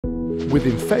With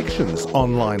infections,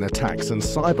 online attacks and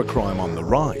cybercrime on the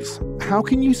rise, how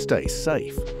can you stay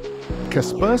safe?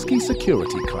 Kaspersky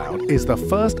Security Cloud is the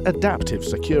first adaptive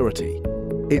security.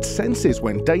 It senses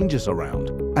when danger's around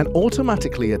and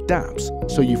automatically adapts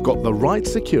so you've got the right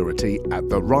security at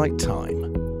the right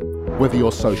time. Whether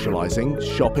you're socializing,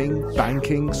 shopping,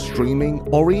 banking, streaming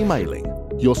or emailing,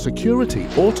 your security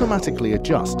automatically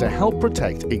adjusts to help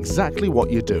protect exactly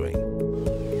what you're doing.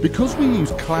 Because we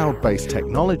use cloud-based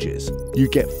technologies, you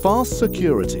get fast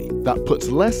security that puts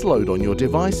less load on your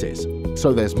devices,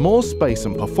 so there's more space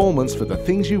and performance for the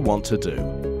things you want to do.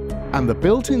 And the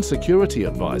built-in security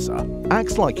advisor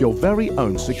acts like your very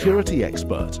own security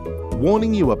expert,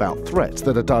 warning you about threats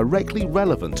that are directly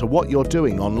relevant to what you're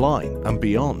doing online and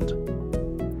beyond.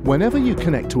 Whenever you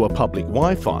connect to a public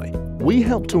Wi-Fi, we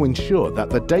help to ensure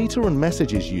that the data and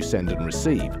messages you send and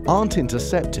receive aren't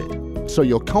intercepted, so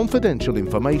your confidential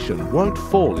information won't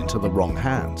fall into the wrong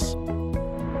hands.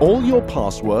 All your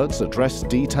passwords, address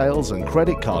details and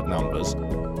credit card numbers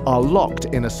are locked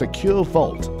in a secure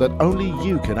vault that only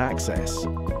you can access.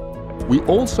 We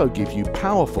also give you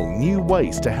powerful new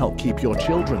ways to help keep your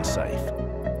children safe.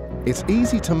 It's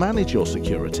easy to manage your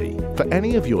security for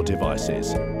any of your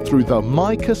devices through the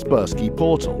My Kaspersky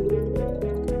portal.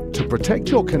 To protect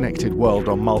your connected world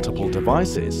on multiple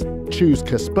devices, choose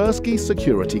Kaspersky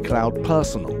Security Cloud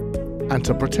Personal. And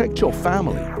to protect your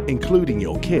family, including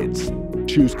your kids,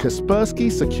 choose Kaspersky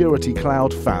Security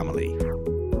Cloud Family.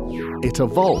 It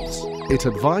evolves, it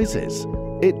advises,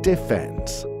 it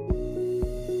defends.